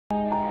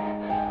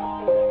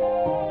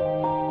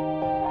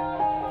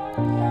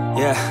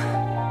Yeah.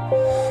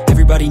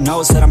 Everybody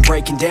knows that I'm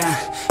breaking down.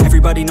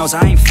 Everybody knows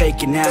I ain't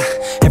faking now.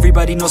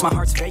 Everybody knows my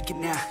heart's faking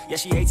now. Yeah,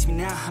 she hates me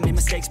now, I made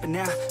mistakes but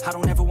now I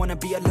don't ever wanna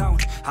be alone.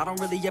 I don't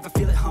really ever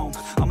feel at home.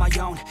 On my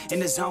own, in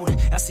the zone,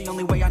 that's the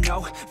only way I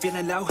know.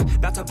 Feeling low,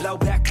 about to blow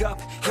back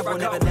up. Here I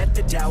won't ever let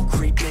the doubt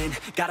creep in.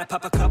 Gotta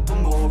pop a couple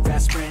more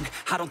aspirin.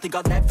 I don't think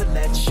I'll ever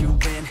let you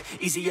in.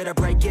 Easier to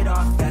break it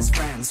off best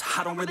friends.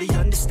 I don't really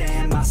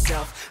understand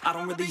myself. I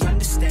don't really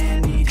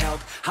understand, need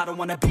help. I don't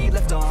wanna be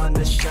left on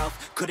the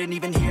shelf. Couldn't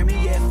even hear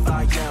me if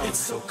I yelled. It's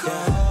so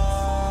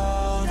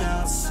cold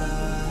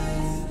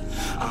outside,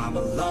 I'm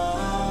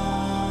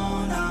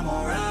alone, I'm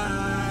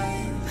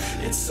alright.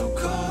 It's so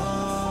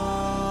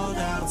cold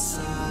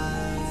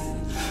outside,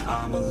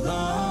 I'm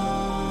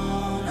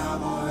alone,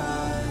 I'm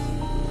alright.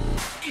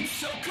 It's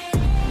so cold.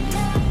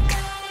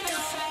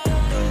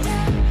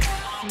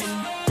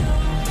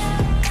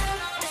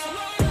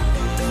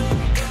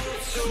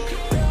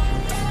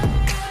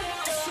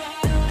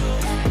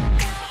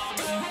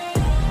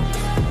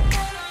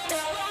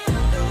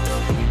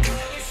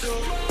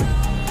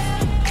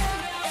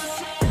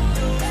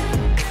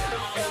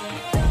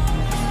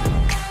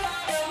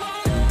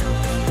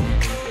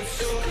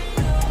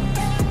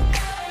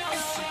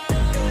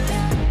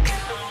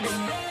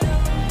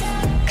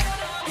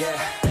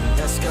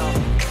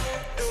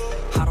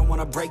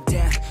 Break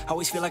down,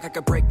 always feel like I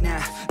could break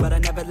now, but I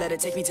never let it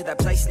take me to that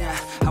place now.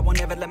 I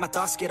won't ever let my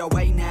thoughts get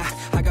away now.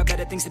 I got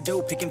better things to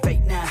do, picking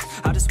fate now.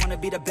 I just wanna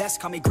be the best,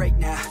 call me great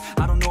now.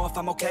 I don't know if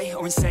I'm okay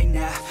or insane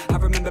now. I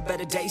remember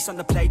better days on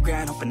the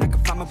playground, hoping I can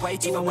find my way.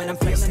 Even when I'm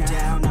feeling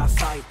down, I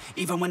fight.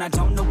 Even when I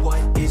don't know what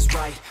is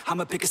right,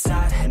 I'ma pick a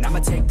side and I'ma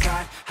take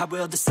pride. I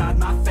will decide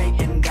my fate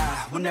and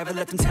I will never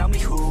let them tell me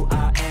who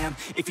I am.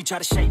 If you try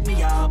to shape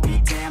me, I'll be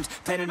damned.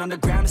 Planet on the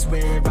ground is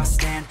where I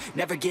stand.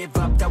 Never give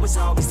up, that was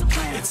always the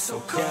plan. It's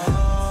so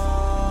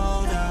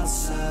cold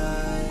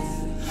outside,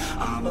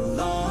 I'm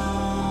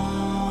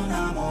alone,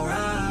 I'm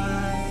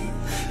alright.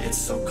 It's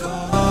so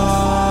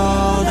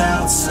cold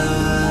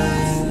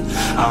outside,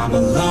 I'm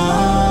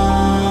alone.